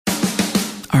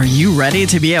Are you ready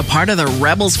to be a part of the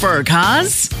Rebels for a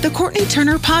Cause? The Courtenay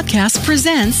Turner Podcast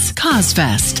presents Cause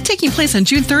Fest, taking place on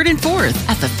June 3rd and 4th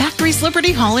at the Factory's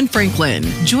Liberty Hall in Franklin.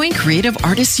 Join creative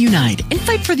artists unite and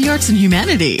fight for the arts and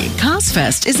humanity. Cause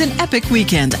Fest is an epic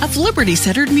weekend of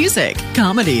liberty-centered music,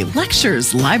 comedy,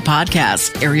 lectures, live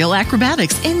podcasts, aerial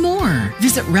acrobatics, and more.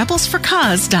 Visit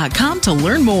rebelsforcause.com to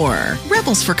learn more.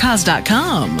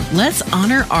 Rebelsforcause.com. Let's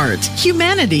honor art,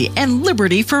 humanity, and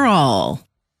liberty for all.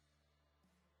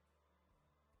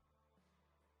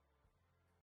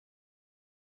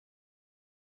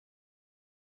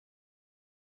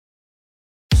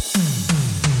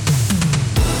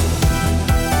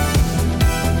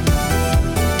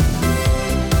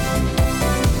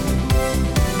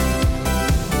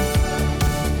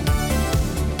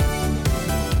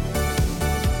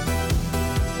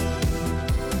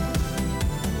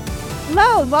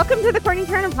 Hello, welcome to the Courtenay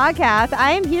Turner Podcast.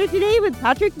 I am here today with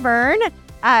Patrick Byrne.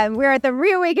 We're at the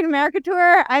Reawaken America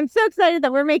Tour. I'm so excited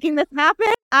that we're making this happen.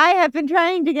 I have been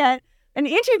trying to get an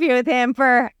interview with him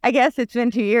for, I guess it's been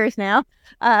 2 years now,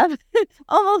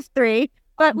 almost 3.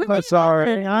 But I'm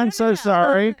sorry. I'm so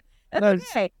sorry. That's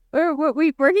okay.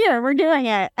 We're here. We're doing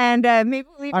it, and maybe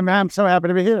I'm so happy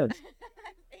to be here.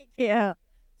 Thank you.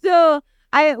 So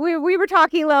we were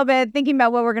talking a little bit, thinking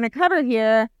about what we're going to cover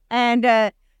here,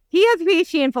 and he has a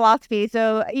PhD in philosophy,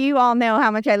 so you all know how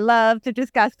much I love to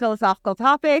discuss philosophical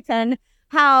topics and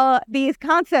how these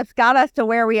concepts got us to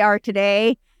where we are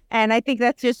today. And I think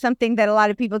that's just something that a lot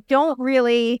of people don't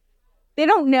know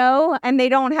and they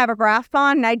don't have a grasp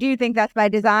on. And I do think that's by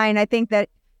design. I think that,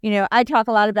 I talk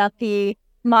a lot about the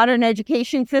modern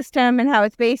education system and how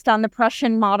it's based on the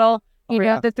Prussian model,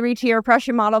 the 3-tier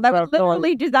Prussian model that was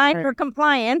literally designed for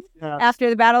compliance after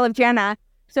the Battle of Jena.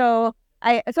 So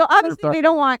obviously they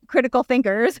don't want critical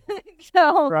thinkers.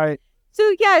 So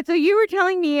you were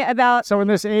telling me about. So in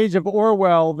this age of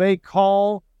Orwell,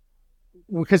 because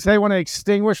they want to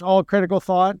extinguish all critical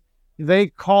thought, they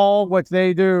call what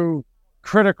they do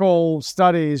critical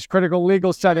studies, critical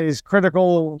legal studies,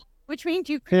 critical. Which means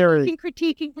you critique.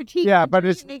 Yeah, but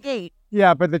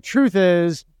the truth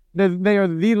is that they are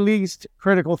the least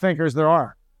critical thinkers there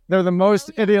are. They're the most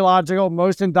ideological,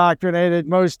 most indoctrinated,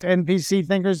 most NPC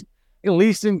thinkers.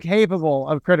 Least incapable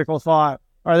of critical thought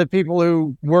are the people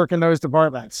who work in those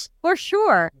departments. For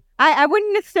sure. I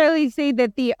wouldn't necessarily say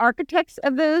that the architects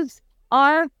of those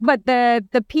are, but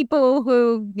the people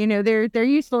who, they're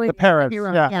usually the parents.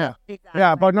 Exactly.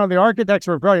 Yeah, but no, the architects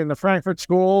were brilliant. The Frankfurt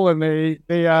School and the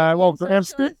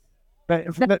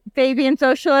Fabian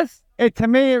socialists. To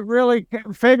me,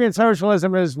 Fabian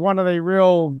socialism is one of the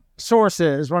real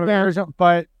sources,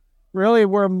 but really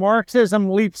where Marxism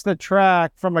leaps the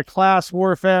track from a class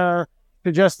warfare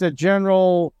to just a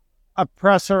general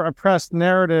oppressor-oppressed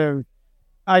narrative,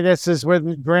 I guess, is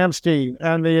with Gramsci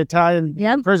and the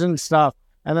Italian prison stuff,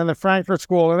 and then the Frankfurt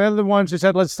School. And they're the ones who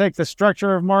said, let's take the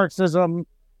structure of Marxism,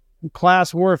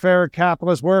 class warfare,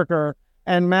 capitalist worker,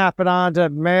 and map it onto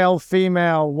male,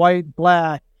 female, white,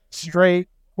 black, straight,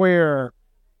 queer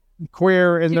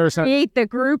in their sense. Create the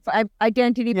group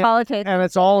identity politics. And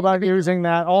it's all about using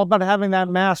that, all about having that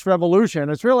mass revolution.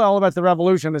 It's really all about the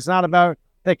revolution. It's not about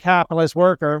the capitalist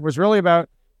worker. It was really about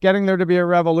getting there to be a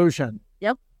revolution.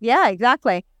 Yep. Yeah,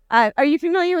 exactly. Are you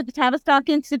familiar with the Tavistock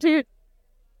Institute?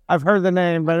 I've heard the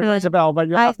name, but it rings a bell. But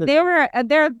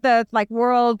they're the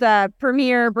world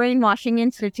premier brainwashing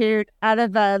institute out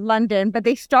of London, but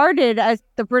they started as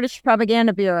the British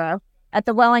Propaganda Bureau at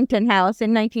the Wellington House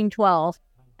in 1912.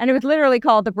 And it was literally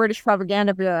called the British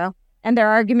Propaganda Bureau. And their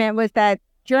argument was that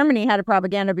Germany had a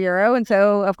propaganda bureau. And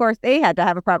so, of course, they had to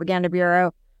have a propaganda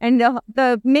bureau. And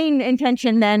the main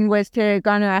intention then was to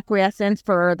garner acquiescence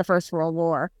for the First World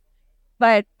War.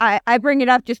 But I bring it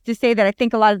up just to say that I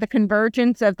think a lot of the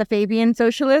convergence of the Fabian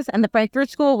socialists and the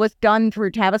Frankfurt School was done through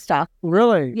Tavistock.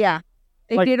 Really? Yeah.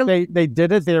 They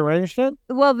did it? They arranged it?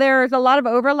 Well, there's a lot of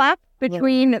overlap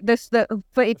between the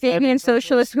Fabian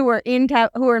socialists who were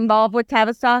involved with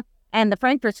Tavistock and the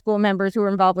Frankfurt School members who were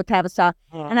involved with Tavistock.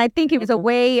 And I think it was a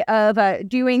way of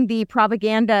doing the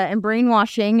propaganda and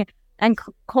brainwashing and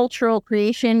cultural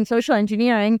creation, social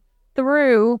engineering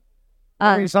through...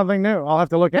 something new. I'll have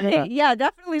to look into that. Yeah,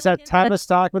 definitely. Is that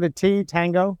Tavistock with a T,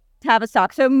 Tango?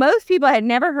 Tavistock. So most people had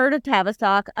never heard of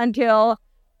Tavistock until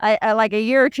like a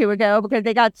year or two ago because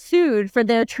they got sued for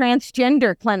their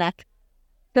transgender clinic.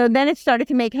 So then it started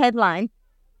to make headlines.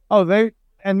 And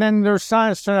then their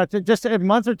science turned out to, just a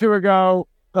month or two ago,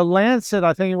 the Lancet,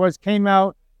 I think it was, came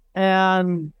out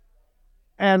and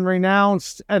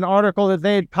renounced an article that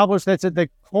they had published that's at the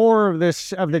core of the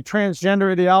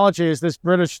transgender ideology is this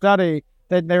British study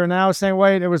that they're now saying,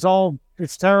 wait,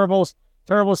 it's terrible.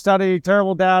 terrible study,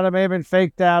 terrible data, may have been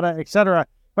fake data, etc.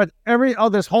 But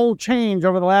this whole change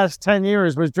over the last 10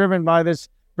 years was driven by this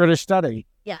British study.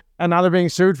 Yeah. And now they're being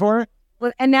sued for it?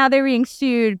 Well, and now they're being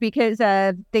sued because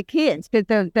the kids, because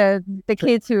the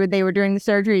kids who they were doing the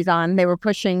surgeries on, they were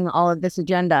pushing all of this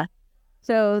agenda.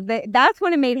 So that's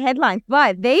when it made headlines.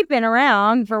 But they've been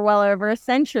around for well over a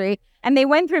century, and they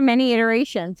went through many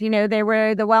iterations. They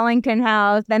were the Wellington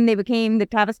House, then they became the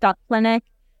Tavistock Clinic,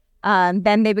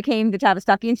 then they became the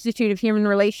Tavistock Institute of Human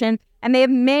Relations, and they have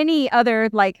many other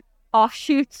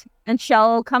offshoots and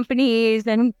shell companies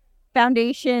and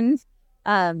foundations.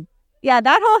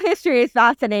 That whole history is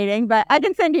fascinating, but I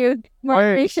can send you more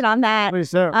information on that.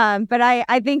 Please do. But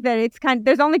I think that it's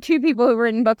there's only two people who've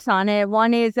written books on it.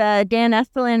 One is Dan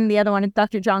Estlin, the other one is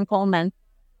Dr. John Coleman.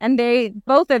 And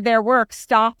both of their work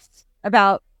stopped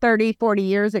about 30, 40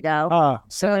 years ago.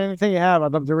 So anything you have,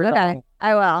 I'd love to read. Okay,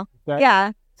 I will. Okay.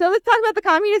 Yeah. So let's talk about the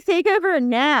communist takeover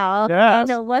now. Yes.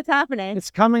 What's happening? It's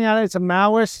coming out. It's a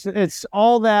Maoist. It's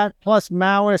all that plus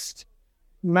Maoist.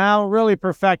 Mao really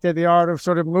perfected the art of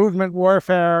sort of movement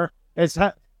warfare.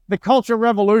 The Cultural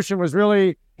Revolution was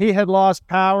really, he had lost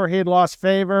power, he had lost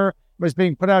favor, was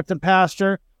being put out to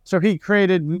pasture. So he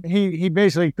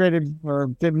basically created or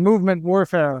did movement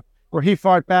warfare, where he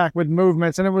fought back with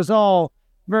movements, and it was all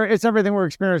it's everything we're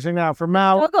experiencing now. For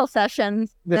Mao, struggle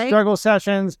sessions. Struggle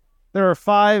sessions. There are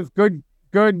 5 good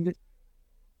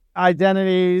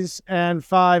identities and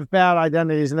 5 bad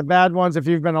identities. And the bad ones, if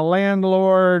you've been a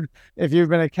landlord, if you've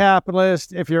been a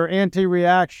capitalist, if you're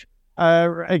anti-reaction,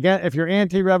 if you're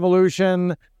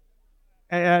anti-revolution,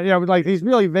 these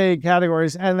really vague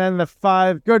categories. And then the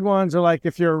 5 good ones are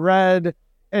if you're red,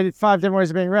 and 5 different ways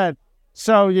of being red.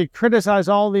 So you criticize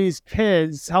all these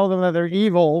kids, tell them that they're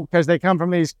evil because they come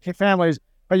from these families,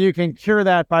 but you can cure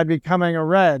that by becoming a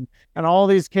red. And all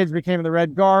these kids became the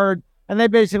Red Guard. And they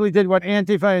basically did what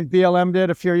Antifa and BLM did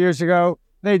a few years ago.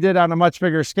 They did on a much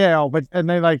bigger scale,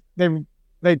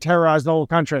 they terrorized the whole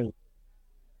country.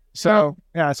 So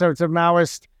so it's a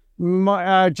Maoist.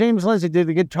 James Lindsay did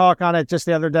a good talk on it just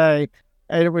the other day.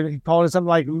 He called it something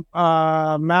like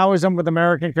Maoism with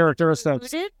American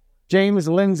characteristics. James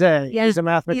Lindsay. Yes, he's a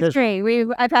mathematician. He's great.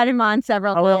 I've had him on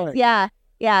several times. Really?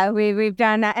 Yeah. We've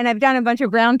done that, and I've done a bunch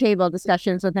of roundtable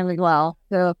discussions with him as well.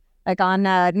 So. On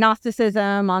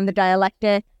Gnosticism, on the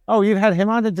dialectic. Oh, you've had him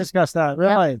on to discuss that,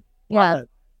 really? Yeah.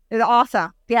 It's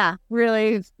awesome. Yeah,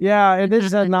 really. Yeah, it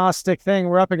is a Gnostic thing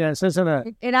we're up against, isn't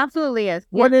it? It absolutely is.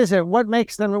 What is it? What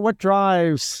makes them, what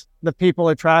drives the people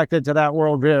attracted to that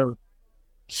worldview?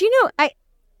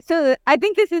 I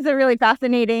think this is a really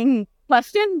fascinating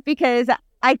question, because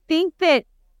I think that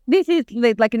this is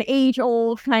like an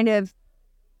age-old kind of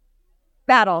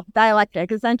battle,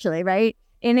 dialectic, essentially, right?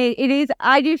 And it is,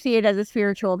 I do see it as a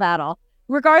spiritual battle.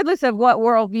 Regardless of what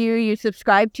worldview you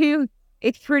subscribe to,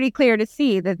 it's pretty clear to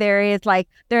see that there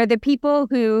are the people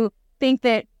who think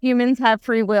that humans have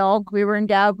free will. We were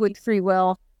endowed with free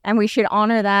will, and we should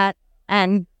honor that,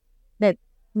 and that,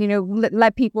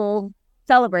 let people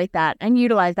celebrate that and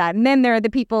utilize that. And then there are the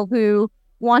people who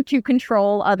want to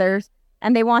control others,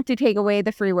 and they want to take away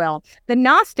the free will. The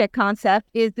Gnostic concept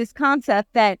is this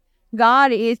concept that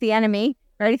God is the enemy.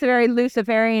 Right? It's a very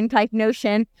Luciferian type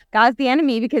notion. God's the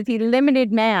enemy because he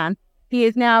limited man. He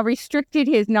has now restricted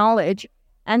his knowledge.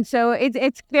 And so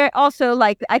it's very also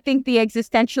I think the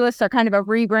existentialists are kind of a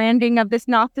rebranding of this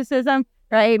Gnosticism,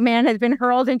 right? Man has been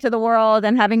hurled into the world,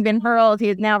 and having been hurled, he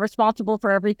is now responsible for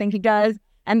everything he does.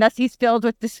 And thus he's filled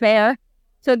with despair.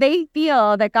 So they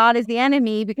feel that God is the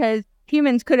enemy because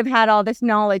humans could have had all this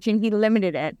knowledge and he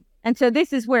limited it. And so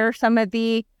this is where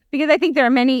because I think there are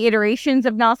many iterations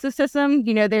of Gnosticism.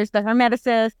 There's the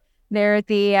Hermeticists, there's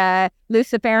the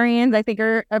Luciferians, I think,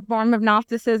 are a form of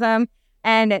Gnosticism.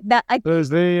 And there's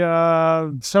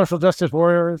the social justice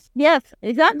warriors. Yes,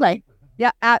 exactly.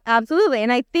 Yeah, absolutely.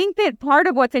 And I think that part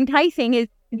of what's enticing is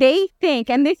they think,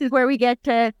 and this is where we get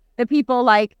to the people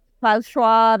like Klaus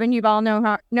Schwab and Yuval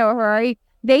Noah Harari,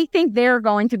 they think they're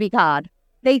going to be God.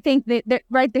 They think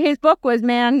that his book was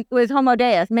Homo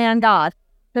Deus, man God.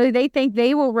 So they think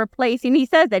they will replace, and he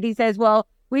says that. He says, well,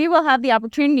 we will have the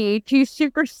opportunity to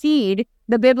supersede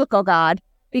the biblical God,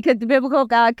 because the biblical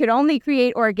God could only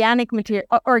create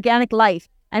organic life,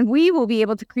 and we will be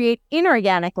able to create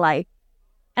inorganic life.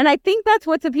 And I think that's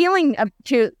what's appealing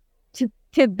to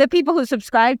the people who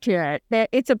subscribe to it. That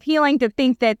it's appealing to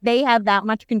think that they have that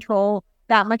much control,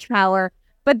 that much power.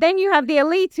 But then you have the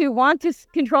elites who want to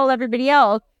control everybody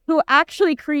else, who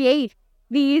actually create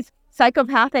these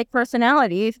psychopathic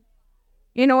personalities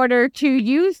in order to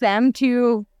use them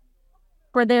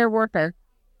for their warfare.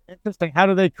 Interesting. How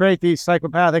do they create these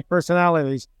psychopathic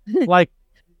personalities?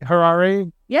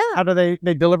 Harari? Yeah. How do they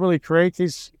deliberately create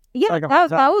these? Yeah,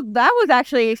 that was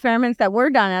actually experiments that were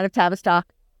done out of Tavistock.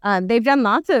 They've done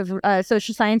lots of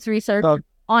social science research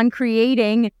on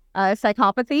creating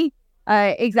psychopathy,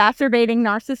 exacerbating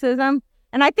narcissism.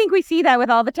 And I think we see that with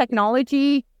all the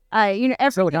technology,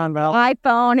 Silicon Valley,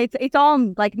 iPhone, it's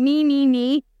all like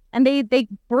me. And they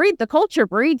breed, the culture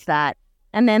breeds that.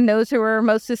 And then those who are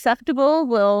most susceptible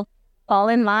will fall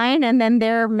in line, and then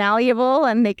they're malleable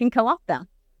and they can co-opt them.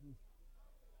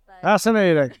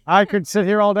 Fascinating. I could sit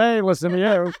here all day listening to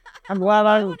you. I'm glad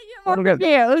I want to get more from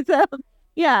you. So,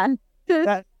 yeah.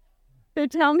 So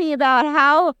tell me about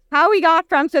how we got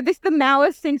from, so this is the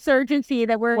Maoist insurgency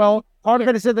that we're... Well, part of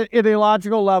it is at the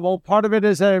ideological level. Part of it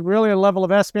is really a level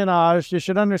of espionage. You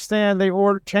should understand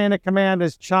the chain of command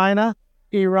is China,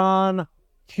 Iran,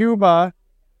 Cuba,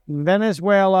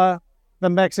 Venezuela, the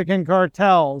Mexican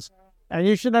cartels. And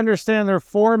you should understand there are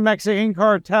 4 Mexican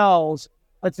cartels,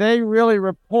 but they really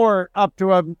report up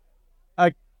to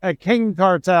a king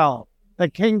cartel. The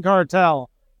king cartel.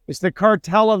 It's the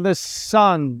cartel of the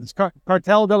suns,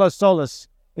 Cartel de los Soles.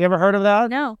 You ever heard of that?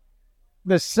 No.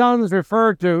 The suns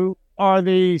referred to are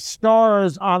the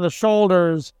stars on the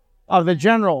shoulders of the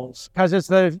generals, because it's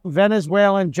the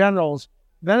Venezuelan generals.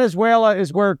 Venezuela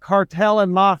is where cartel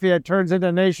and mafia turns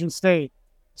into nation state.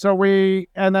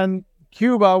 And then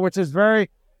Cuba, which is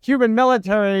Cuban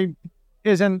military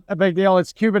isn't a big deal.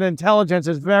 It's Cuban intelligence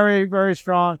is very, very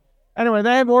strong. Anyway,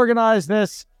 they have organized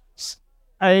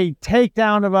a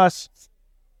takedown of us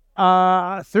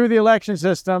through the election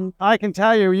system. I can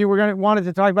tell you wanted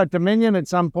to talk about Dominion at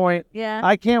some point. Yeah.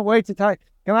 I can't wait to talk.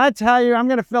 Can I tell you, I'm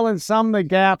going to fill in some of the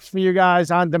gaps for you guys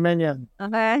on Dominion.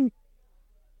 Okay.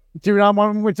 Do you not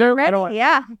want me to? Ready?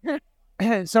 Yeah.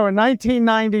 So in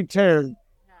 1992,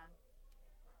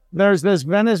 there's this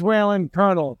Venezuelan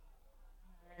colonel,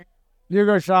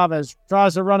 Hugo Chavez,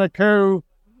 tries to run a coup,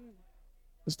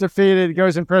 is defeated,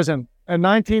 goes in prison. In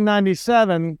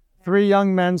 1997, 3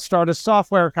 young men start a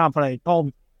software company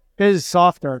called Biz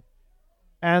Software.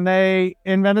 And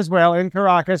in Venezuela, in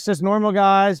Caracas, just normal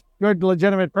guys, good,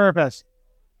 legitimate purpose.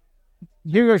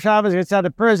 Hugo Chavez gets out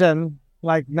of prison,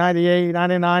 like 98,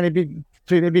 99,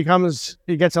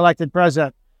 he gets elected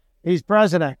president. He's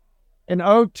president. In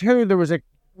 2002, there was a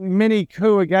mini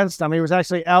coup against him. He was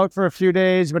actually out for a few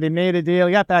days, but he made a deal.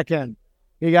 He got back in.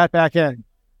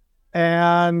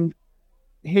 And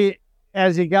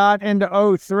as he got into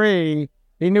 2003,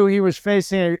 he knew he was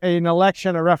facing an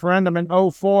election, a referendum in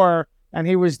 2004, and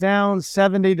he was down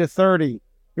 70-30.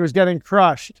 He was getting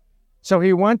crushed. So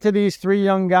he went to these 3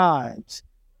 young guys,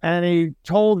 and he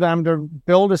told them to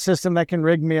build a system that can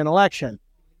rig me an election.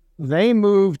 They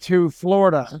moved to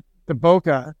Florida, to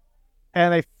Boca,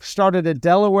 and they started a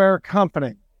Delaware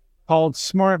company called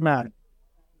Smartmatic.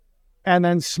 And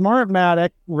then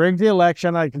Smartmatic rigged the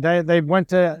election. They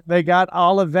got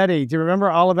Olivetti. Do you remember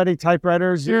Olivetti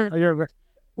typewriters? Sure.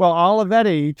 Well,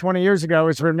 Olivetti, 20 years ago,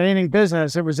 was remaining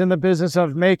business. It was in the business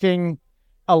of making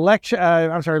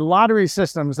lottery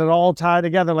systems that all tie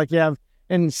together. Like you have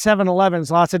in 7-Elevens,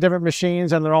 lots of different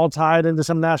machines, and they're all tied into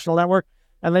some national network.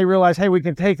 And they realized, hey, we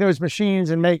can take those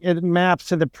machines and make it maps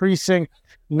to the precinct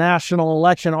national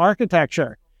election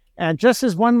architecture. And just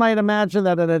as one might imagine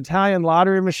that an Italian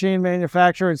lottery machine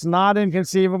manufacturer, it's not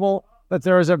inconceivable that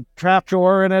there was a trap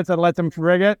drawer in it that let them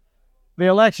rig it. The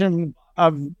election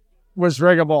was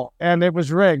riggable, and it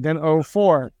was rigged in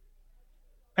 2004.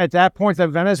 At that point, the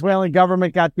Venezuelan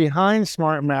government got behind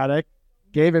Smartmatic,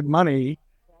 gave it money,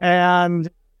 and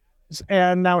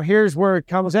now here's where it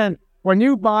comes in. When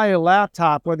you buy a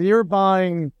laptop, whether you're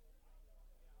buying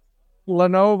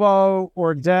Lenovo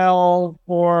or Dell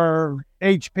or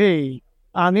HP,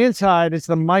 on the inside, it's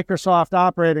the Microsoft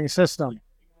operating system.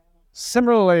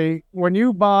 Similarly, when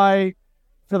you buy,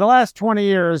 for the last 20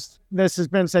 years, this has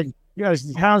been said,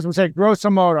 Congressman said,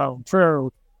 grosso modo,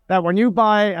 true, that when you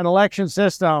buy an election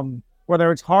system,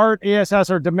 whether it's HART, ESS,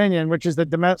 or Dominion, which is the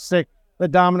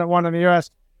dominant one in the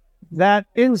U.S., that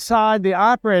inside the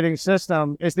operating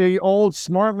system is the old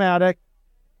Smartmatic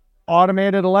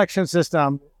automated election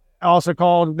system, also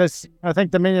called this, I think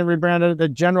Dominion rebranded it the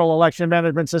General Election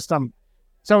Management System.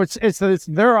 So it's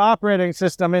their operating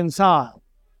system inside.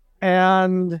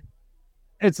 And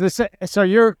it's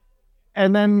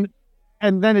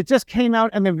and then it just came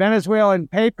out in the Venezuelan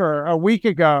paper a week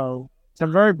ago.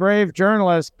 Some very brave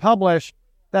journalists published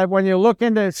that when you look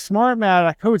into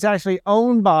Smartmatic, who it's actually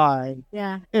owned by,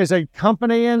 is a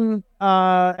company in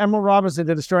Emerald Robinson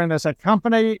did a story on this, a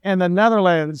company in the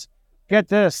Netherlands, get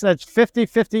this, that's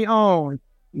 50-50 owned.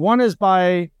 One is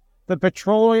by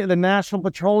the National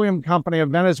Petroleum Company of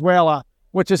Venezuela,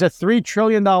 which is a $3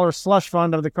 trillion slush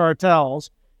fund of the cartels.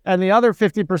 and the other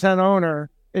 50% owner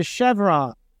is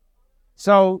Chevron.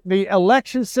 So the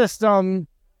election system,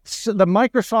 the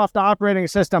Microsoft operating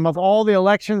system of all the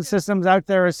election systems out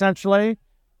there essentially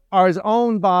is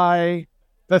owned by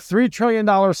the $3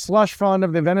 trillion slush fund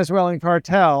of the Venezuelan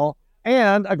cartel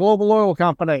and a global oil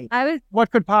company.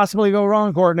 What could possibly go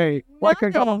wrong, Courtney? What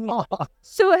could go wrong?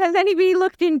 So has anybody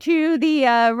looked into the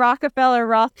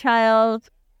Rockefeller-Rothschild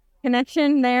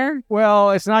connection there?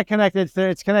 Well, it's not connected.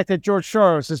 It's connected. George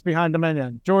Soros is behind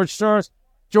Dominion. George Soros,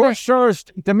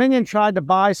 Dominion tried to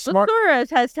buy smart. Well,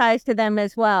 Soros has ties to them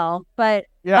as well, but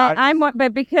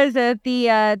but because of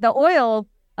the oil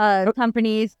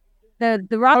companies, the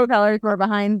Rockefellers were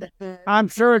behind. I'm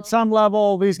sure at some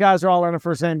level these guys are all in it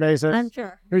for the same basis. I'm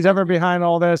sure. Who's ever behind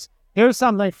all this? Here's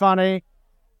something funny.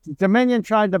 Dominion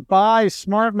tried to buy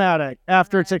Smartmatic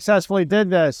after it successfully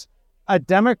did this. A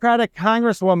Democratic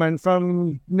congresswoman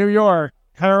from New York,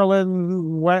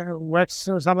 Carolyn Wex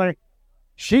or something,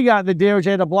 she got the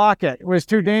DOJ to block it. It was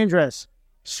too dangerous.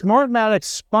 Smartmatic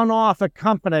spun off a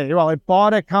company. Well, it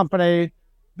bought a company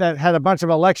that had a bunch of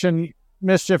election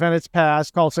mischief in its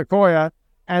past called Sequoia,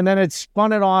 and then it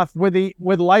spun it off with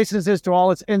licenses to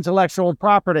all its intellectual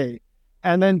property.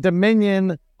 And then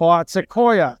Dominion bought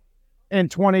Sequoia in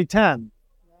 2010.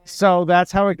 So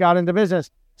that's how it got into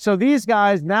business. So these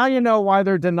guys, now you know why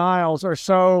their denials are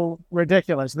so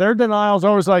ridiculous. Their denials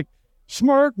always like,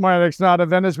 Smartmatic's not a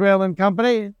Venezuelan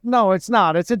company. No, it's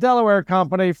not. It's a Delaware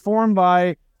company formed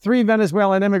by 3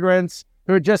 Venezuelan immigrants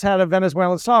who just had a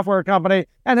Venezuelan software company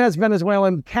and has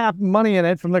Venezuelan cap money in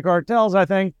it from the cartels, I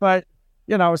think. But,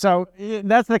 so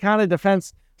that's the kind of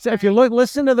defense. So if you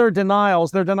listen to their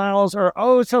denials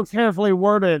are so carefully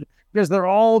worded because they're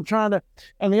all trying to.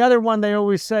 And the other one they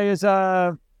always say is,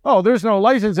 there's no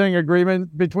licensing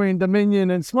agreement between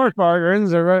Dominion and Smartmatic.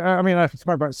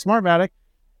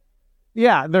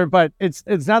 Yeah, but it's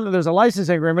not that there's a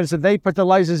licensing agreement. It's that they put the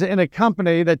license in a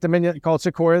company that Dominion called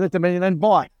Sequoia that Dominion then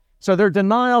bought. So their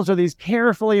denials are these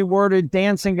carefully worded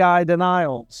dancing guy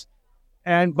denials.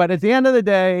 But at the end of the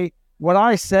day, what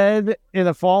I said in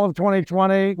the fall of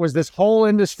 2020 was this whole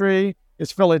industry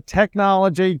is full of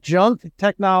technology, junk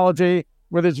technology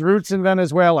with its roots in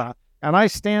Venezuela. And I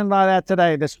stand by that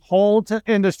today. This whole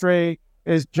industry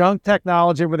is junk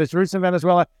technology with its roots in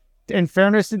Venezuela. In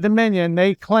fairness to Dominion,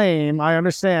 they claim, I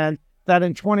understand, that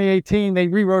in 2018 they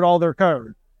rewrote all their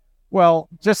code. Well,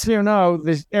 just so you know,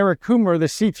 this Eric Coomer, the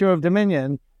CTO of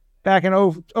Dominion, back in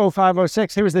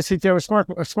 05-06, he was the CTO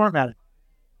of Smartmatic.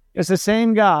 It's the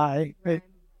same guy.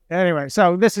 Anyway,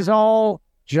 so this is all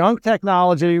junk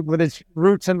technology with its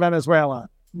roots in Venezuela,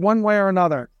 one way or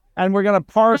another. And we're going to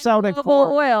parse out in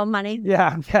global oil money.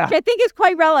 Yeah. Which I think is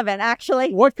quite relevant,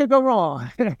 actually. What could go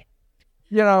wrong?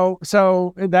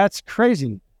 So that's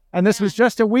crazy. And this was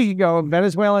just a week ago, a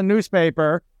Venezuelan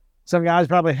newspaper, some guys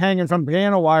probably hanging from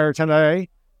piano wire today,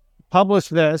 published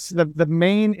this. The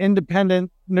main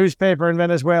independent newspaper in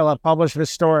Venezuela published this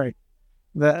story.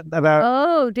 Did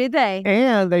they?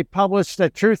 And they published a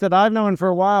truth that I've known for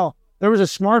a while. There was a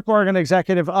Smart Bargain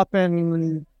executive up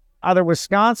in either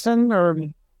Wisconsin or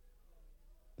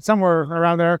somewhere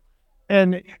around there,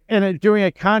 and doing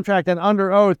a contract and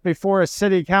under oath before a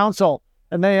city council.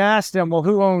 And they asked him, well,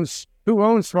 who owns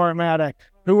Smartmatic?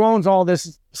 Who owns all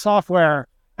this software?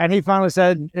 And he finally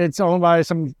said it's owned by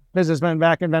some businessmen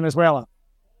back in Venezuela.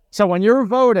 So when you're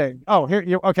voting,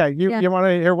 you want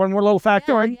to hear one more little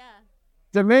factoid? Yeah.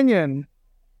 Dominion,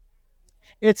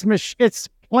 its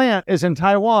plant is in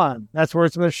Taiwan. That's where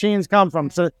its machines come from.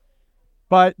 So,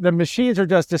 but the machines are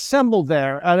just assembled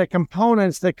there out of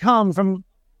components that come from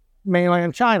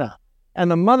mainland China. And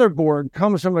the motherboard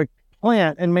comes from a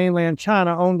plant in mainland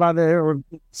China owned by the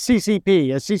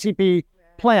CCP, a CCP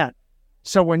plant.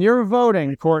 So when you're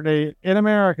voting, Courtney, in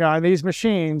America on these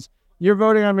machines, you're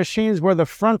voting on machines where the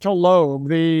frontal lobe,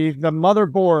 the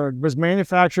motherboard, was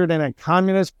manufactured in a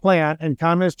communist plant in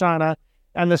communist China,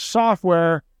 and the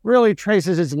software really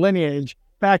traces its lineage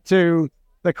back to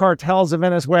the cartels of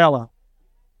Venezuela.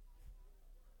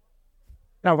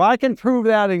 Now, if I can prove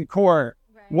that in court,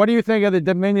 what do you think of the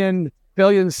Dominion $1.6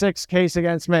 billion case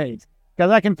against me?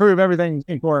 Because I can prove everything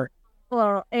in court.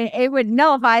 Well, it would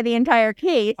nullify the entire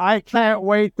case. I can't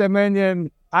wait, Dominion.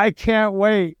 I can't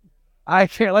wait.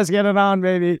 Let's get it on,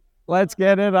 baby. Let's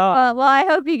get it on. Well, I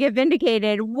hope you get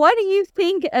vindicated. What do you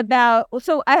think about...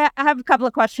 So I have a couple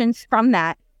of questions from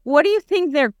that. What do you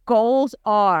think their goals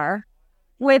are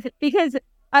because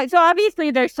so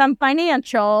obviously there's some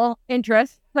financial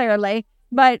interest, clearly,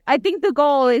 but I think the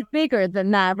goal is bigger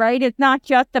than that, right? It's not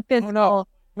just the physical.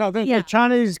 The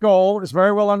Chinese goal is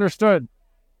very well understood.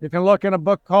 You can look in a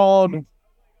book called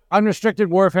Unrestricted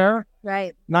Warfare,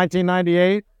 right?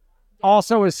 1998.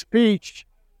 also a speech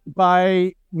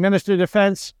by Minister of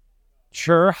Defense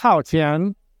Chi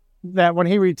Haotian, that when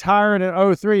he retired in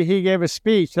 2003, he gave a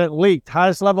speech that leaked,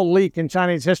 highest level leak in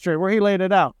Chinese history, where he laid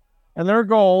it out. And their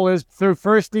goal is through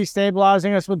first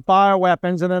destabilizing us with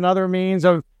bioweapons and then other means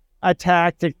of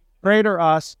attack to crater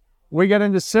us. We get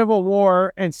into civil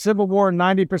war, and civil war,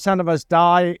 90% of us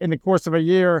die in the course of a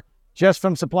year just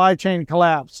from supply chain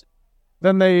collapse.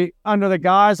 Then they, under the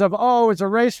guise of, it's a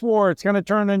race war, it's going to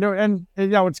turn into, and they're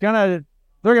going to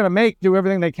do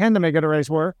everything they can to make it a race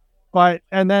war.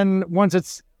 And then once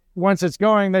it's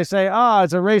going, they say,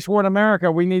 it's a race war in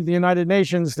America. We need the United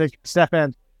Nations to step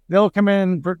in. They'll come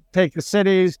in, take the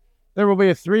cities. There will be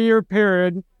a 3-year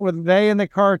period where they and the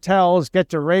cartels get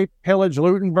to rape, pillage,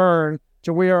 loot, and burn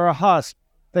till we are a husk.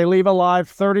 They leave alive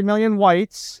 30 million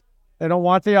whites. They don't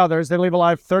want the others. They leave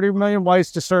alive 30 million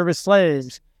whites to serve as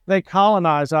slaves. They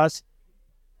colonize us,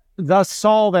 thus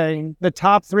solving the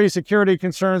top 3 security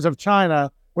concerns of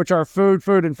China, which are food,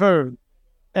 food, and food.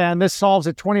 And this solves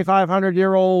a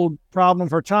 2,500-year-old problem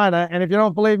for China. And if you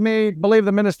don't believe me, believe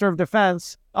the Minister of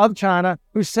Defense of China,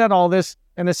 who said all this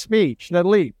in a speech that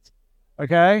leaked.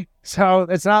 Okay? So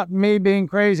it's not me being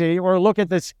crazy. Or look at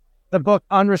the book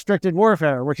Unrestricted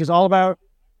Warfare, which is all about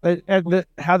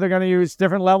how they're going to use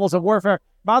different levels of warfare.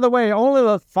 By the way, only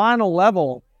the final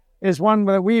level is one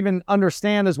that we even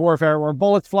understand as warfare, where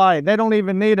bullets fly. They don't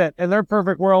even need it. In their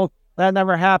perfect world, that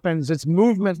never happens. It's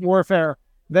movement warfare.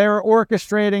 They're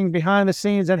orchestrating behind the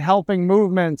scenes and helping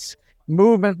movement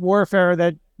warfare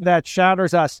that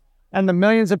shatters us. And the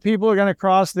millions of people who are going to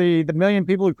cross the million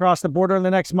people who cross the border in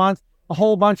the next month, a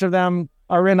whole bunch of them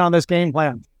are in on this game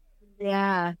plan.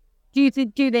 Yeah.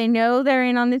 Do they know they're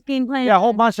in on this game plan? Yeah, a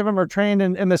whole bunch of them are trained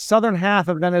in the southern half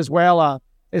of Venezuela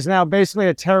is now basically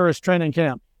a terrorist training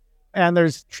camp. And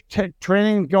there's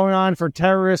training going on for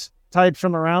terrorist types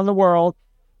from around the world.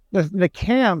 The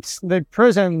camps, the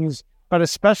prisons, but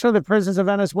especially the prisons of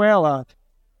Venezuela,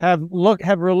 have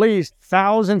released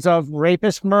thousands of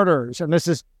rapist murderers. And this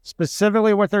is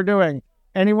specifically what they're doing.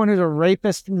 Anyone who's a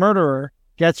rapist murderer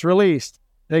gets released.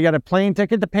 They get a plane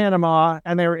ticket to Panama,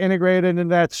 and they were integrated into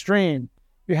that stream.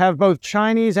 You have both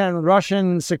Chinese and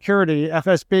Russian security,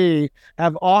 FSB,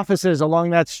 have offices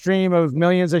along that stream of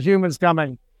millions of humans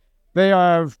coming. They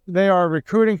are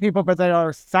recruiting people, but they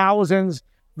are thousands.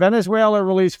 Venezuela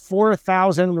released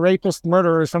 4,000 rapist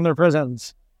murderers from their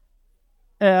prisons.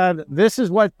 And this is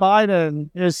what Biden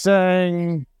is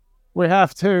saying we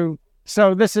have to.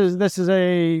 So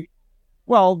there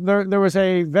was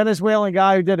a Venezuelan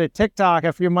guy who did a TikTok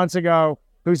a few months ago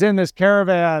who's in this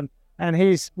caravan, and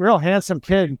he's a real handsome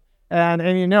kid. And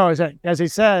as he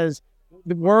says,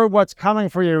 we're what's coming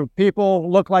for you. People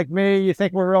look like me. You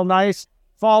think we're real nice?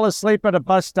 Fall asleep at a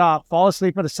bus stop. Fall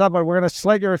asleep at a subway. We're going to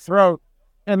slit your throat.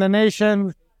 And the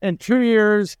nation, in 2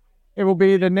 years, it will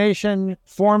be the nation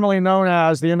formerly known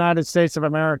as the United States of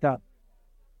America.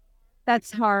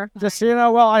 That's horrifying. Just so you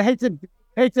know, I hate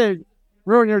to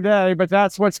ruin your day, but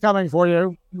that's what's coming for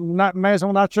you. May as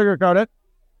well not sugarcoat it.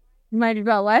 Might as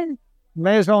well what?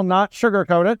 May as well not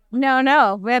sugarcoat it.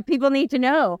 No. People need to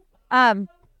know. I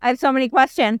have so many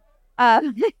questions.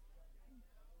 Well,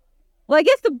 I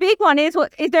guess the big one is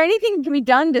there anything that can be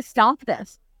done to stop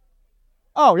this?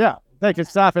 Oh, yeah. They can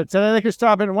stop it. So they can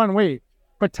stop it in 1 week.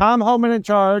 Put Tom Homan in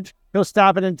charge. He'll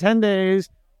stop it in 10 days,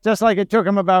 just like it took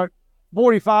him about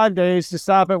 45 days to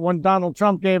stop it when Donald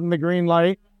Trump gave him the green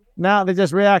light. Now they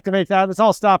just reactivate that. It's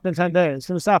all stopped in 10 days. It's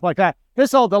going to stop like that.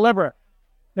 This is all deliberate.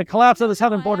 The collapse of the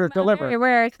southern border is deliberate.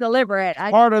 Where it's deliberate.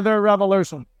 Part of their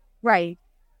revolution. Right.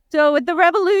 So with the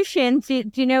revolutions, do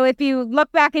you know, if you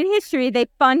look back in history, they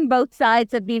fund both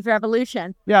sides of these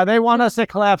revolutions. Yeah, they want us to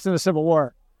collapse in the Civil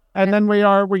War. And then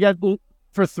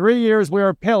for 3 years, we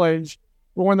are pillaged.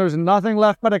 But when there's nothing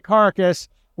left but a carcass,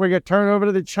 we get turned over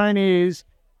to the Chinese.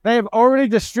 They have already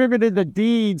distributed the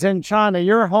deeds in China.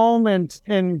 Your home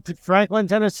in Franklin,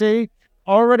 Tennessee,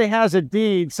 already has a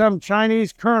deed. Some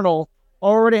Chinese colonel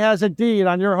already has a deed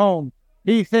on your home.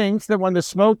 He thinks that when the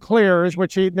smoke clears,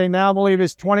 which they now believe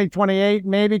is 2028,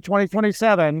 maybe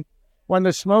 2027, when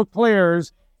the smoke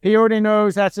clears, he already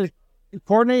knows that's a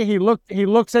Courtenay. He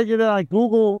looks at you like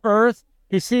Google Earth.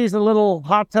 He sees the little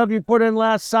hot tub you put in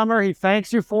last summer. He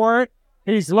thanks you for it.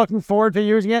 He's looking forward to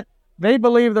using it. They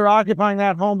believe they're occupying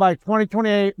that home by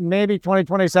 2028, maybe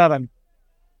 2027.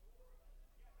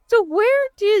 So where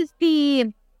does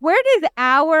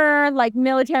our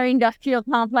military industrial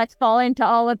complex fall into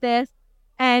all of this?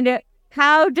 And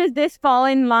how does this fall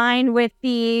in line with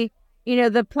the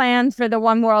plans for the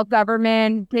one world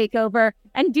government takeover?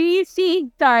 And do you see,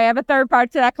 I have a third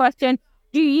part to that question.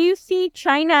 Do you see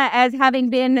China as having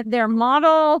been their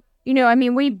model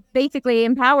we basically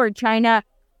empowered China.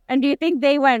 And do you think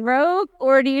they went rogue,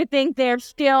 or do you think they're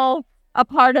still a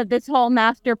part of this whole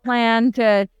master plan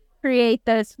to create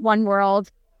this one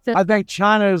world? So I think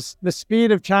the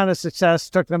speed of China's success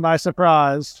took them by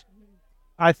surprise.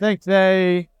 I think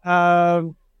they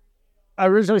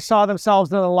originally saw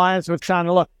themselves in an alliance with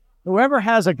China. Look, whoever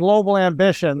has a global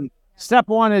ambition, step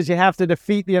one is you have to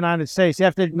defeat the United States. You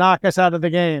have to knock us out of the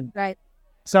game. Right.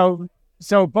 So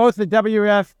both the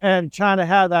WEF and China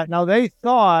had that. Now, they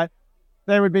thought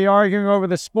they would be arguing over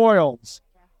the spoils.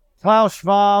 Klaus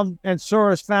Schwab and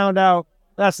Soros found out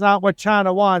that's not what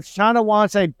China wants. China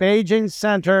wants a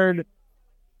Beijing-centered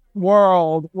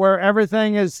world where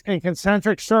everything is in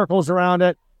concentric circles around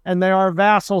it, and they are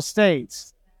vassal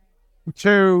states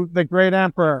to the great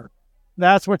emperor.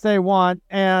 That's what they want,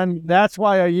 and that's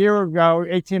why a year ago,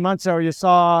 18 months ago, you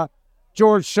saw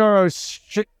George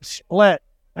Soros split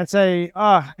and say,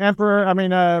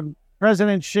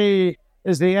 President Xi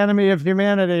is the enemy of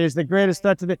humanity, is the greatest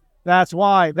threat to the... That's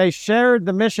why. They shared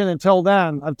the mission until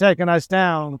then of taking us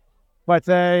down, but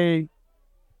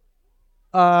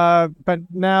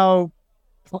now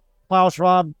Klaus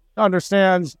Schwab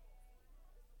understands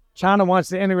China wants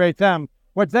to integrate them.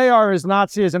 What they are is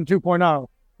Nazism 2.0.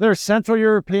 They're Central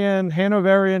European,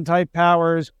 Hanoverian-type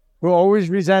powers who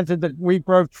always resented that we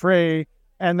broke free,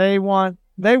 and they want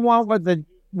what the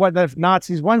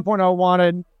Nazis 1.0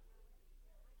 wanted,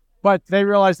 but they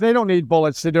realize they don't need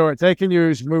bullets to do it. They can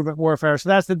use movement warfare. So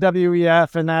that's the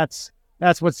WEF, and that's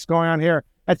what's going on here.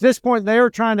 At this point, they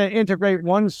are trying to integrate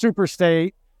one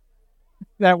superstate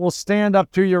that will stand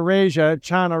up to Eurasia,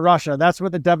 China, Russia. That's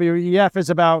what the WEF is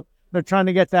about. They're trying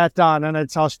to get that done. And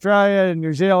it's Australia,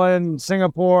 New Zealand,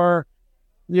 Singapore,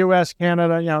 U.S.,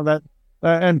 Canada,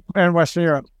 and Western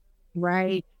Europe.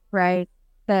 Right.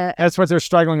 That's what they're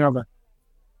struggling over.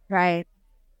 Right.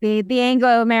 The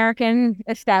Anglo-American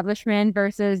establishment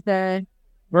versus the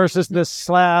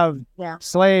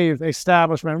slave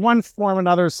establishment. One form or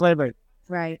another is slavery.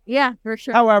 Right. Yeah, for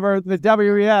sure. However, the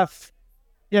WEF,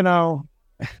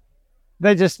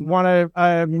 they just want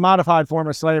a modified form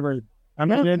of slavery.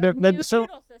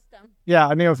 Neo-feudal system.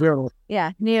 Yeah, neo-feudal.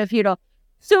 Yeah, neo-feudal.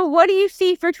 So what do you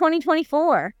see for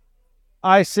 2024?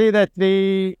 I see that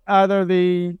either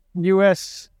the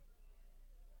U.S.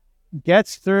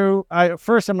 gets through.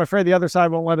 First, I'm afraid the other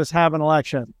side won't let us have an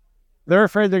election. They're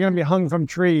afraid they're going to be hung from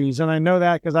trees, and I know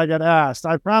that because I get asked.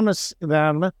 I promise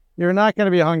them you're not going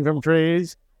to be hung from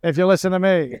trees if you listen to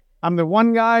me. I'm the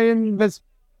one guy in this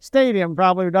stadium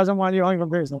probably who doesn't want you hung from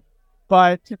trees.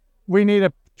 But we need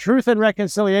a Truth and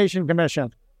Reconciliation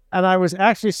Commission. And I was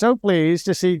actually so pleased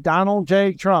to see Donald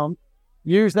J. Trump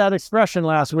use that expression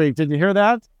last week. Did you hear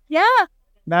that? Yeah.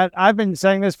 That I've been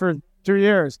saying this for 2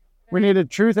 years. We need a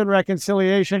Truth and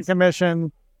Reconciliation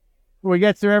Commission. We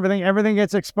get through everything. Everything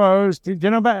gets exposed. Do you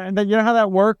know how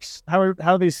that works?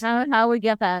 How we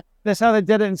get that? That's how they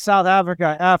did it in South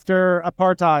Africa after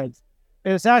apartheid.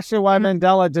 It's actually why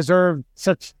Mandela deserved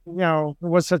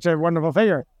was such a wonderful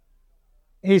figure.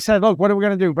 He said, look, what are we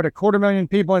going to do? Put 250,000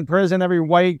 people in prison. Every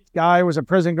white guy was a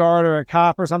prison guard or a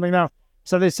cop or something. No.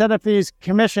 So they set up these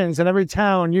commissions in every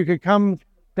town. You could come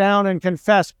down and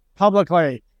confess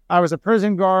publicly. I was a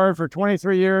prison guard for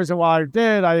 23 years, and while I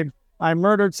did, I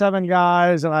murdered 7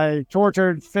 guys, and I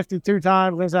tortured 52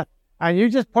 times. And you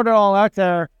just put it all out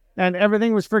there, and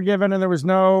everything was forgiven, and there was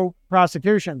no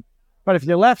prosecution. But if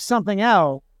you left something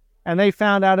out, and they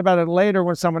found out about it later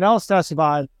when someone else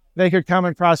testified, they could come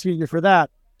and prosecute you for that.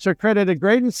 So it created a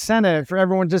great incentive for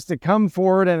everyone just to come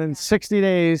forward and in 60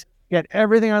 days get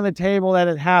everything on the table that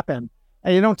had happened.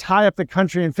 And you don't tie up the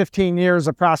country in 15 years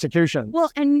of prosecution.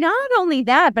 Well, and not only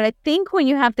that, but I think when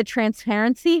you have the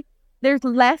transparency, there's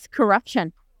less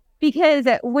corruption. Because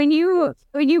when you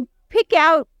pick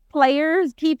out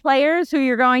key players who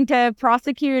you're going to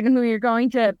prosecute and who you're going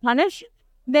to punish,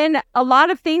 then a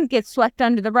lot of things get swept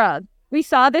under the rug. We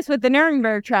saw this with the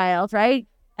Nuremberg trials, right?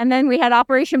 And then we had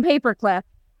Operation Paperclip.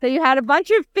 So you had a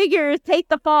bunch of figures take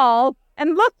the fall,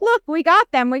 and look, we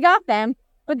got them.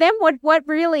 But then what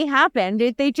really happened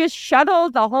is they just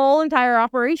shuttled the whole entire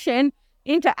operation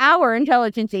into our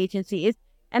intelligence agencies,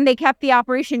 and they kept the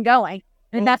operation going.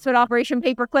 And that's what Operation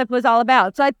Paperclip was all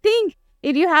about. So I think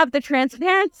if you have the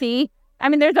transparency,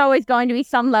 there's always going to be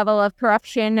some level of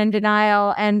corruption and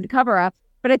denial and cover-up,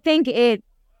 but I think it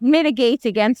mitigates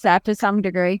against that to some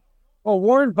degree. Well,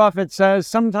 Warren Buffett says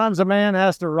sometimes a man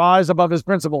has to rise above his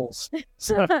principles.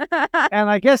 And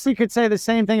I guess you could say the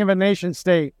same thing of a nation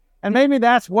state. And maybe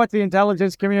that's what the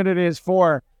intelligence community is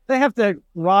for. They have to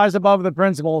rise above the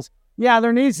principles. Yeah,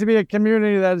 there needs to be a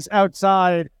community that is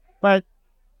outside, but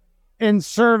in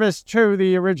service to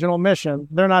the original mission.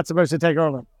 They're not supposed to take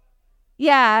over.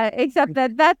 Yeah, except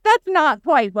that's not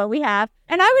quite what we have.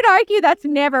 And I would argue that's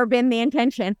never been the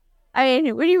intention. I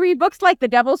mean, when you read books like The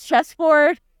Devil's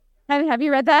Chessboard, have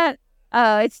you read that?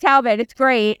 It's Talbot. It's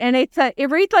great. And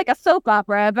it reads like a soap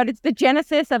opera, but it's the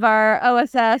genesis of our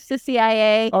OSS, the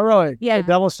CIA. Oh, really? Yeah. The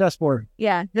Devil's Chessboard.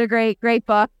 Yeah, they're great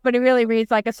book, but it really reads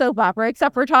like a soap opera,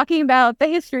 except we're talking about the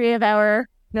history of our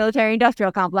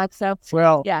military-industrial complex. So,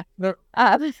 well, yeah.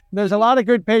 There's a lot of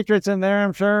good patriots in there,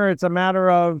 I'm sure. It's a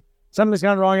matter of something's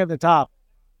gone wrong at the top.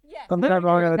 Yeah, something's gone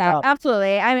wrong at the top.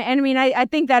 Absolutely. I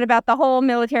think that about the whole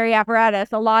military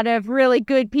apparatus. A lot of really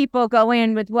good people go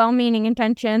in with well-meaning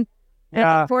intention.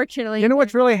 Yeah. Unfortunately, you know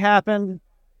what's really happened?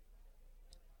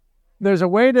 There's a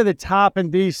way to the top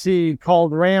in D.C.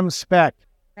 called Ram Spec.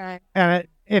 Right. And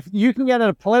if you can get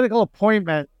a political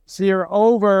appointment, so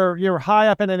you're high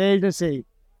up in an agency,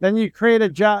 then you create a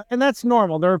job, and that's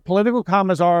normal. There are political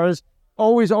commissars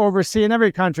always overseeing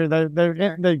every country.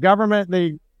 The government,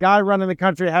 the guy running the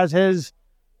country has his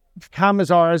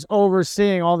commissars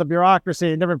overseeing all the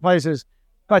bureaucracy in different places,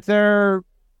 but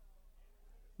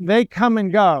they come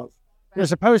and go. They're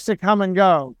supposed to come and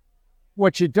go.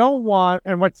 What you don't want,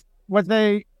 and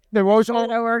they're also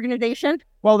organization.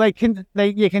 Well,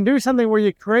 you can do something where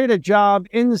you create a job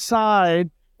inside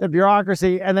the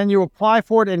bureaucracy, and then you apply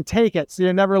for it and take it, so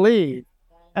you never leave.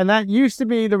 And that used to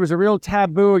be, there was a real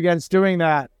taboo against doing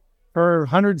that for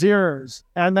hundreds of years.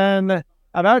 And then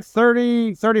about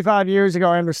 30, 35 years ago,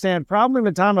 I understand, probably in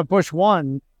the time of Bush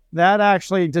 1, that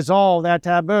actually dissolved that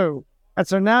taboo. And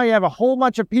so now you have a whole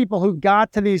bunch of people who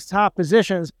got to these top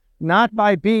positions, not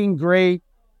by being great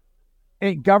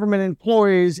government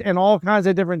employees in all kinds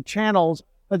of different channels,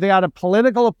 but they got a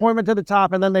political appointment to the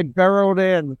top, and then they burrowed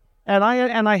in. And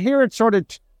I hear it's sort of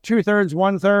 2/3,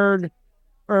 1/3,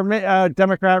 or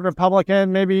Democrat,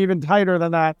 Republican, maybe even tighter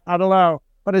than that. I don't know.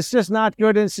 But it's just not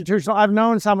good institutional. I've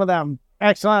known some of them.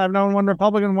 Excellent. I've known one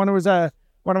Republican, one who was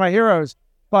one of my heroes.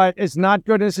 But it's not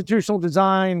good institutional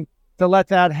design to let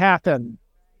that happen,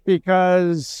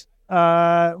 because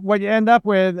what you end up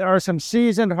with are some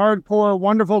seasoned, hardcore,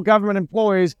 wonderful government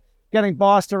employees getting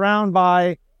bossed around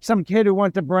by some kid who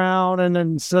went to Brown and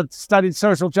then studied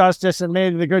social justice and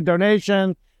made a good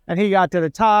donation, and he got to the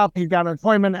top, he got an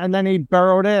appointment, and then he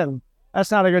burrowed in.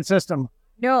 That's not a good system.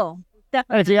 No,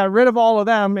 definitely. And if you got rid of all of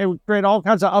them, it would create all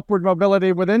kinds of upward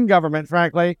mobility within government,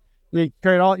 frankly. You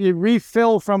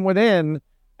refill from within,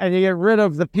 and you get rid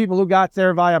of the people who got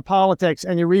there via politics,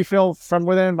 and you refill from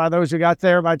within by those who got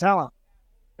there by talent.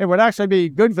 It would actually be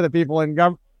good for the people in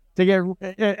government to get,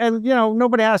 and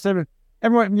nobody has to,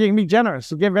 everyone, you can be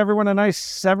generous. You give everyone a nice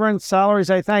severance salary,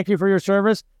 say thank you for your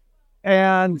service.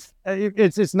 And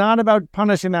it's not about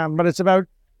punishing them, but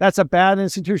that's a bad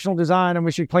institutional design, and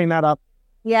we should clean that up.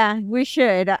 Yeah, we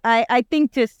should. I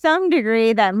think to some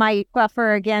degree that might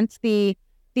buffer against the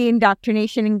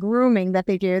indoctrination and grooming that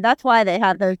they do. That's why they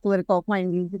have those political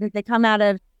appointments, because they come out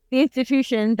of the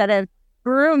institutions that have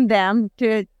groomed them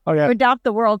to adopt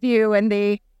the worldview and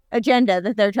the agenda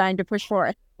that they're trying to push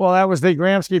forth. Well, that was the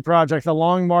Gramsci project, the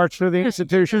long march through the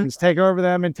institutions, take over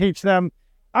them and teach them.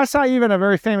 I saw even a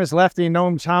very famous lefty,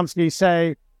 Noam Chomsky,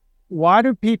 say, why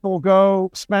do people go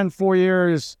spend 4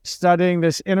 years studying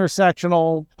this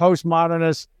intersectional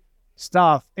postmodernist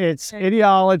stuff? It's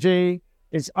ideology.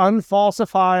 It's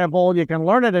unfalsifiable. You can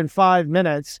learn it in 5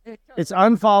 minutes. It's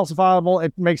unfalsifiable.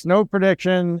 It makes no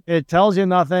prediction. It tells you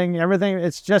nothing. Everything.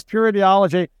 It's just pure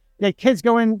ideology. Yeah, kids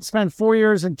go in, spend 4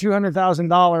 years and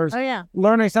 $200,000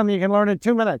 learning something you can learn in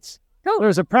 2 minutes. Cool.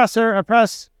 There's a press,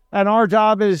 and our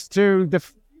job is to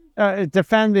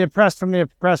defend the oppressed from the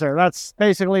oppressor. That's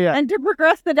basically it. And to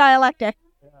progress the dialectic.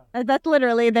 Yeah. That's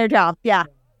literally their job. Yeah.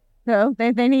 So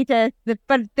they need to,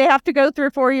 but they have to go through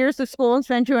 4 years of school and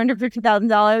spend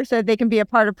 $250,000 so they can be a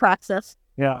part of praxis.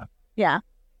 Yeah. Yeah.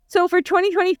 So for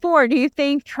 2024, do you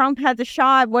think Trump has a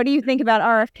shot? What do you think about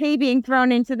RFK being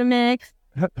thrown into the mix?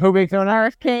 Who being thrown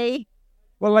out? RFK.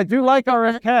 Well, I do like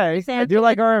RFK. I do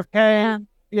like RFK.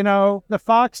 Yeah. The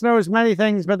fox knows many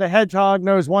things, but the hedgehog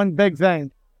knows one big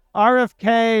thing.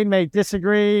 RFK may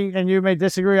disagree, and you may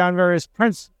disagree on various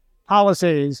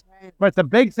policies, but the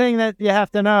big thing that you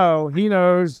have to know, he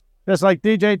knows, just like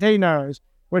DJT knows,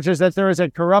 which is that there is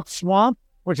a corrupt swamp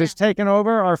which has taken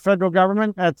over our federal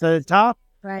government at the top,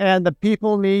 and the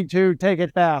people need to take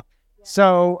it back.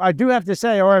 So I do have to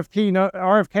say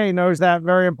RFK knows that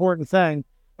very important thing.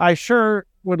 I sure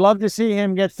would love to see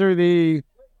him get through the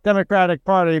Democratic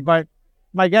Party, but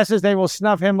my guess is they will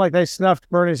snuff him like they snuffed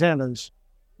Bernie Sanders.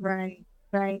 Right.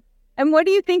 And what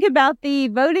do you think about the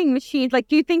voting machines? Like,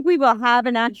 do you think we will have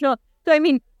an actual, So, I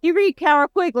mean, you read Carroll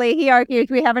Quigley, he argues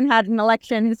we haven't had an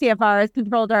election. The CFR has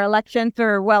controlled our elections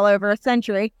for well over a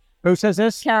century. Who says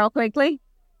this? Carroll Quigley.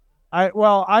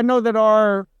 I know that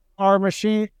our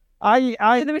machine... So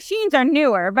the machines are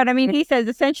newer, but I mean, he says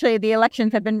essentially the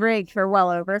elections have been rigged for well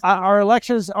over. Our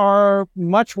elections are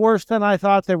much worse than I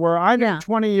thought they were. I knew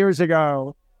 20 years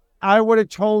ago, I would have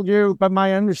told you, but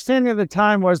my understanding at the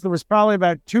time was there was probably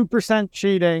about 2%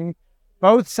 cheating.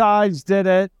 Both sides did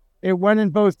it. It went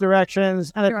in both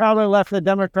directions, and it probably left the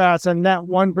Democrats a net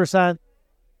 1%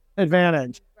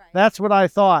 advantage. Right. That's what I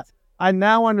thought. I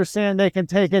now understand they can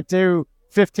take it to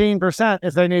 15%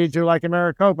 if they need to, like in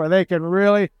Maricopa. They can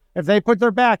really... If they put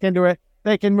their back into it,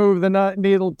 they can move the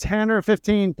needle 10 or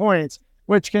 15 points,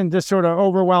 which can just sort of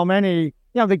overwhelm any...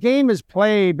 the game is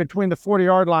played between the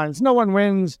 40-yard lines. No one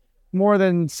wins more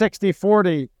than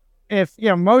 60-40. If,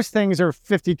 most things are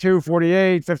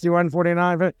 52-48,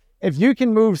 51-49. But if you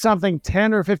can move something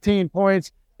 10 or 15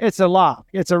 points, it's a lock.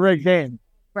 It's a rigged game.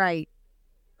 Right.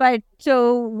 But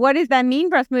so what does that mean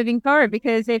for us moving forward?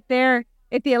 Because if the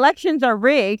elections are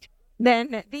rigged,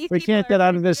 then we can't get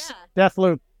out of this death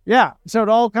loop. Yeah, so it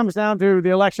all comes down to the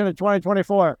election of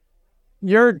 2024.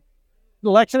 Your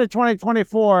election of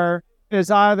 2024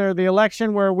 is either the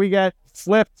election where we get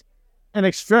flipped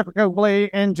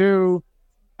inextricably into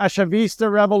a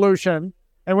Chavista revolution,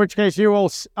 in which case you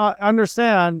will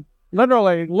understand,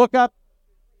 literally, look up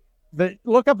the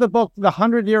book, The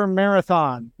 100-Year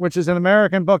Marathon, which is an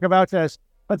American book about this.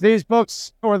 But these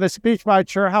books, or the speech by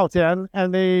Cherhaltian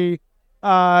and the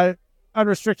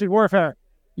unrestricted warfare,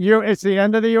 it's the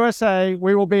end of the USA.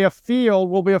 We will be a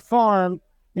field. We'll be a farm.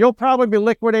 You'll probably be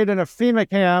liquidated in a FEMA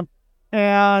camp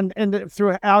and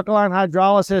through alkaline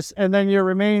hydrolysis, and then your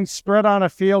remains spread on a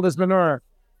field as manure.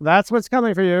 That's what's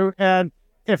coming for you. And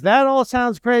if that all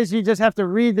sounds crazy, you just have to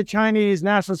read the Chinese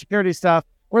national security stuff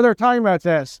where they're talking about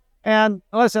this. And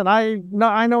listen, I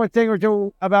know a thing or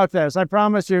two about this. I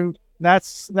promise you,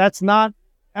 that's not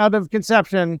out of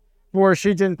conception for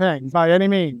Xi Jinping by any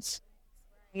means.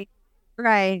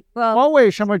 Right. Well, 我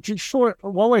为什么知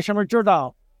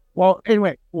道? Well,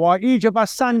 anyway, 我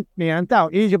1883年到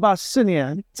1884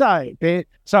年在北.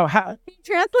 So how? Can you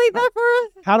translate that for us?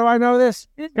 How do I know this?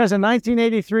 Because in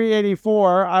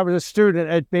 1983-84, I was a student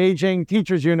at Beijing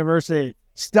Teachers University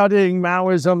studying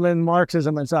Maoism and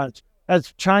Marxism and such.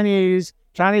 That's Chinese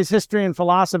history and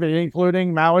philosophy,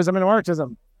 including Maoism and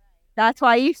Marxism. That's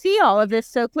why you see all of this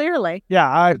so clearly.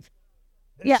 Yeah,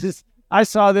 I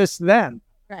saw this then.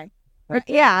 Right.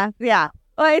 Yeah.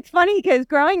 Well, it's funny because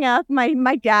growing up,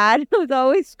 my dad was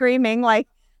always screaming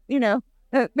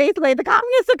basically the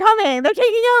communists are coming, they're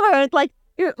taking over. It's like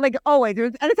always,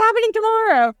 and it's happening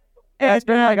tomorrow. It's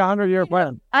been like a 100-year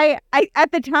plan. I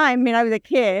at the time, I was a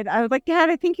kid. I was like, Dad,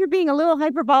 I think you're being a little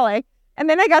hyperbolic. And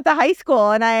then I got to high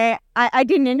school, and I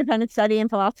did an independent study in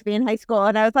philosophy in high school,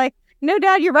 and I was like, no,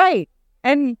 Dad, you're right.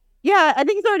 And yeah, I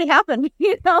think it's already happened.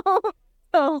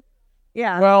 So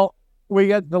yeah. Well, we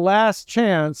get the last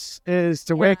chance is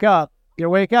to wake up. You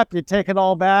wake up, you take it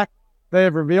all back. They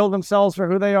have revealed themselves for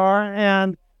who they are.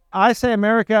 And I say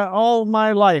America all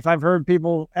my life. I've heard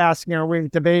people asking, are we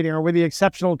debating, are we the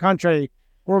exceptional country?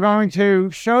 We're going to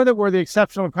show that we're the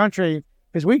exceptional country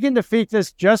because we can defeat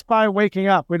this just by waking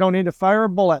up. We don't need to fire a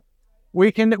bullet.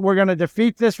 We're going to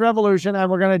defeat this revolution, and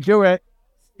we're going to do it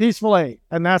peacefully.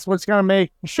 And that's what's going to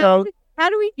show. How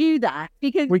do we do that?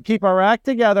 Because we keep our act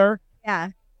together. Yeah.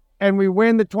 And we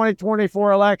win the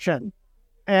 2024 election.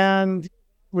 And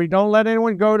we don't let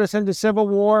anyone goad us into civil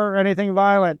war or anything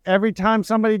violent. Every time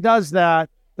somebody does that,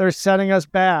 they're setting us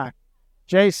back.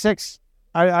 J6,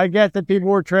 I get that people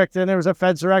were tricked and there was a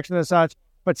Fedsurrection and such,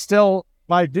 but still,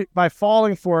 by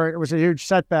falling for it, it was a huge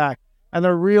setback. And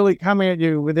they're really coming at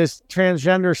you with this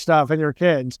transgender stuff and your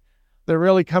kids. They're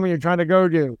really coming, you're trying to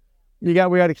goad you. We got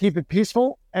to keep it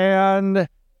peaceful, and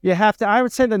you have to, I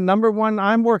would say the number one,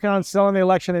 I'm working on still in the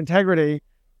election integrity.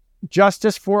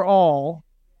 Justice for All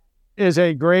is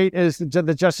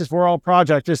the Justice for All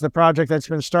project is the project that's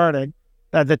been started.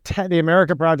 The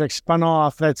America Project spun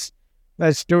off that's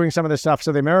doing some of this stuff.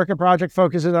 So the America Project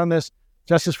focuses on this,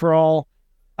 Justice for All.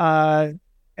 Where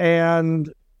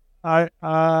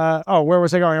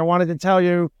was I going? I wanted to tell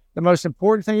you the most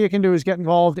important thing you can do is get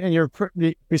involved in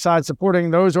besides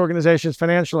supporting those organizations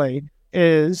financially,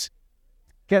 is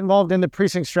get involved in the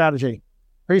precinct strategy,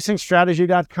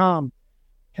 precinctstrategy.com.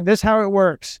 And this is how it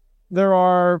works. There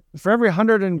are, for every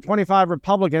 125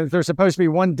 Republicans, there's supposed to be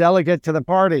one delegate to the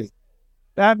party.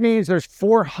 That means there's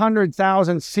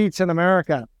 400,000 seats in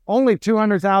America. Only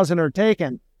 200,000 are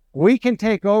taken. We can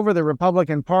take over the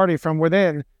Republican Party from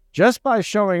within just by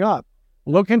showing up.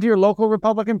 Look into your local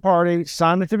Republican Party,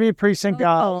 sign up to be a precinct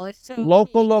guy,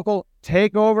 local,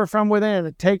 take over from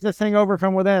within, take the thing over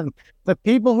from within. The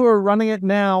people who are running it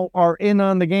now are in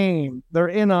on the game. They're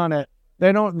in on it.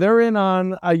 They're in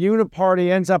on a uniparty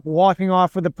ends up walking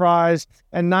off with the prize,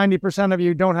 and 90% of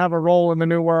you don't have a role in the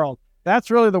new world.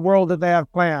 That's really the world that they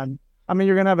have planned. I mean,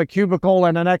 you're going to have a cubicle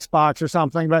and an Xbox or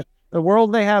something, but the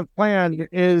world they have planned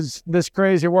is this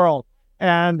crazy world.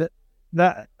 And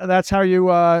that's how you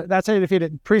defeat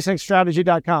it.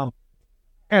 Precinctstrategy.com,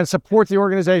 and support the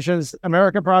organizations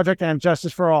America Project and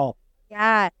Justice for All.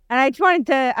 Yeah. And I just wanted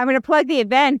to, I'm going to plug the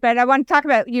event, but I want to talk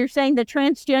about, you're saying the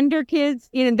transgender kids,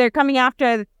 they're coming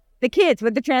after the kids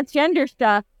with the transgender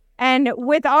stuff. And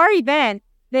with our event,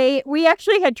 we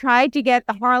actually had tried to get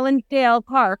the Harlandale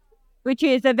Park, which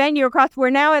is a venue across, we're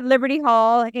now at Liberty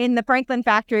Hall in the Franklin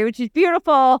factory, which is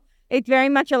beautiful. It's very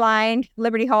much aligned.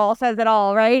 Liberty Hall says it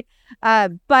all, right?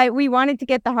 But we wanted to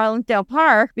get the Harlandale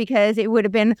Park because it would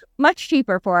have been much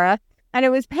cheaper for us. And it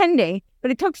was pending,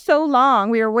 but it took so long.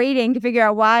 We were waiting to figure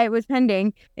out why it was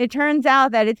pending. It turns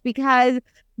out that it's because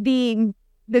the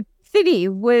city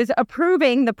was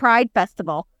approving the Pride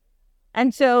Festival.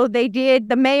 And so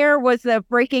the mayor was the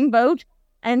breaking vote.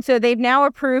 And so they've now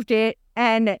approved it.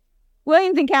 And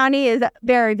Williamson County is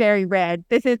very, very red.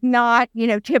 This is not,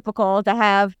 typical to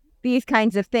have these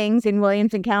kinds of things in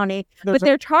Williamson County, but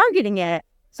they're targeting it.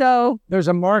 So there's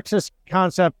a Marxist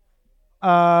concept,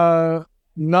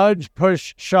 nudge,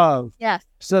 push, shove. Yes.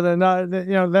 So they're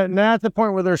at the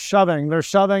point where they're shoving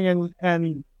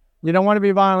and you don't want to be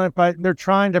violent, but they're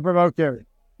trying to provoke you.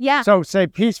 Yeah. So say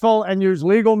peaceful and use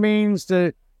legal means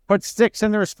to put sticks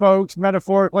in their spokes,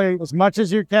 metaphorically, as much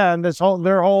as you can.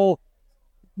 Their whole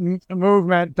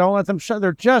movement, don't let them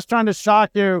they're just trying to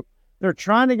shock you. They're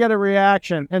trying to get a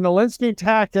reaction. In the Linsky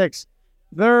tactics,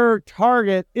 their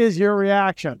target is your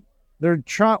reaction. It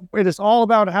is all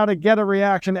about how to get a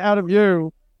reaction out of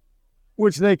you,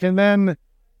 which they can then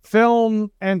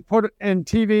film and put in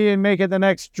TV and make it the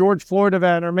next George Floyd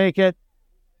event, or make it,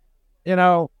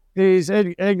 these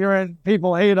ignorant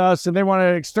people hate us and they want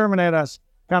to exterminate us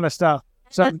kind of stuff.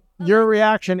 So your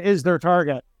reaction is their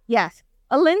target. Yes.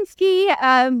 Alinsky,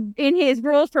 in his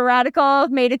Rules for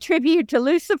Radicals, made a tribute to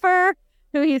Lucifer,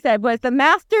 who he said was the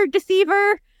master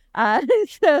deceiver.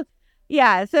 So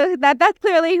that's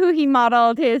clearly who he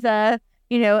modeled his, what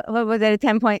was it, a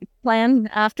 10-point plan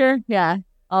after? Yeah,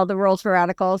 all the Rules for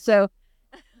Radicals. So,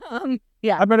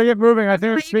 yeah. I better get moving. I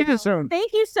think we're speaking soon.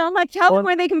 Thank you so much. Tell them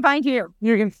where they can find you.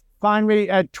 You can find me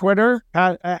at Twitter,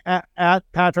 at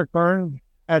Patrick Byrne,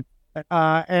 and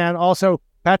also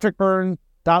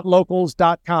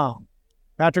patrickbyrne.locals.com.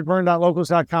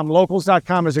 patrickbyrne.locals.com.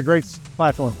 Locals.com is a great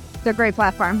platform. It's a great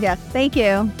platform, yes. Thank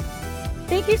you.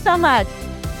 Thank you so much.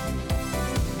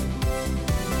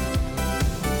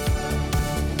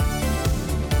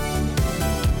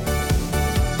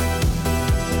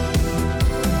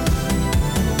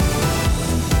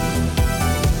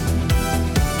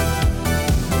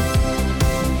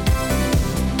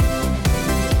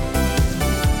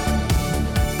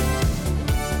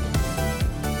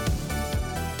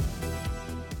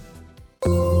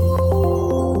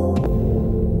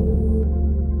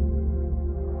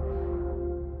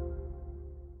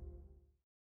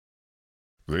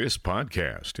 This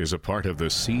podcast is a part of the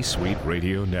C-Suite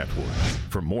Radio Network.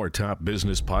 For more top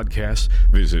business podcasts,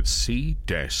 visit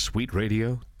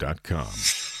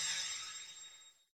c-suiteradio.com.